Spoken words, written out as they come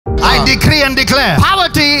I decree and declare,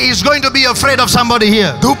 poverty is going to be afraid of somebody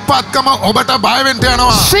here.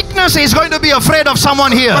 Sickness is going to be afraid of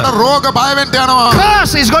someone here.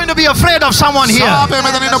 Curse is going to be afraid of someone here.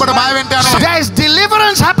 There is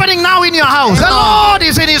deliverance happening now in your house. The Lord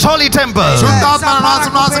is in His holy temple.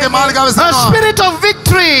 The spirit of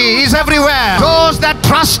victory is everywhere. Those that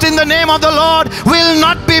trust in the name of the Lord will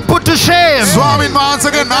not be put to shame.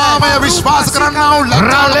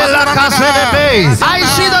 I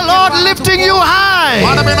see the Lord lifting you high.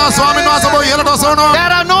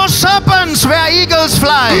 There are no serpents where eagles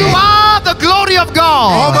fly. You are the glory of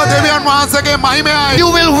God. You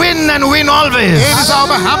will win and win always.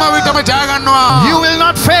 You will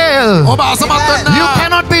not fail. You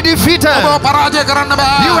cannot be defeated.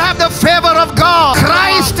 You have the favor of God.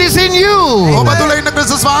 Christ is in you.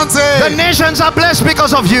 The nations are blessed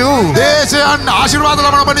because of you.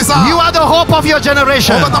 You are the hope of your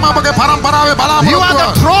generation. You are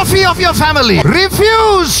the trophy of your family.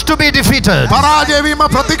 Refuse to be defeated.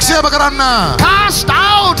 Cast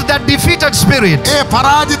out that defeated spirit.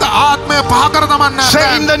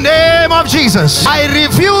 Say, in the name of Jesus, I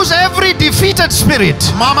refuse every defeated spirit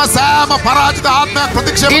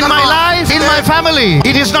in my life, in my family.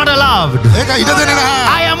 It is not allowed.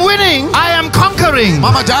 I am winning. I am conquering.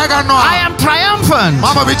 I am triumphant.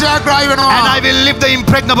 And I will live the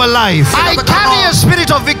impregnable life. I carry a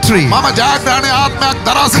spirit of victory.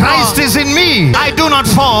 Christ is in me. I do not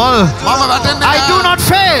fall. I do not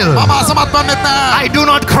fail. I do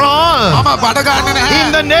not crawl.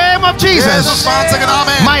 In the name of Jesus,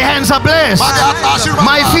 my hands are blessed.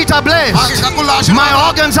 My feet are blessed. My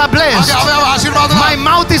organs are blessed. My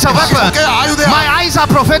mouth is a weapon. My eyes are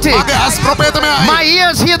prophetic. My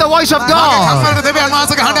ears hear the voice of God.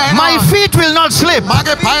 My feet will not slip.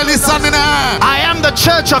 I am the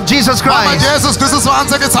church of Jesus Christ.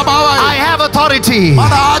 I have authority.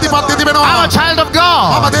 I'm a child of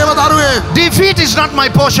God. Defeat is not my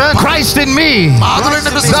portion. Christ in me,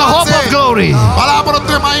 the hope of glory.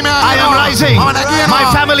 I am rising. My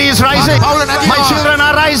family is rising. My children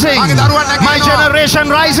are rising. My generation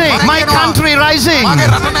rising. My country rising.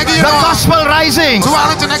 The gospel rising.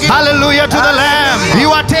 Hallelujah to the Lamb.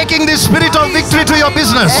 You are taking this spirit of victory to your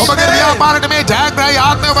business.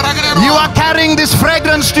 You are carrying this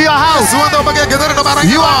fragrance to your house.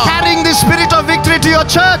 You are carrying this spirit of victory to your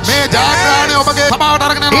church.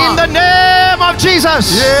 In the name of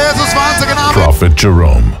Jesus. Prophet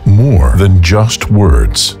Jerome, more than just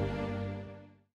words.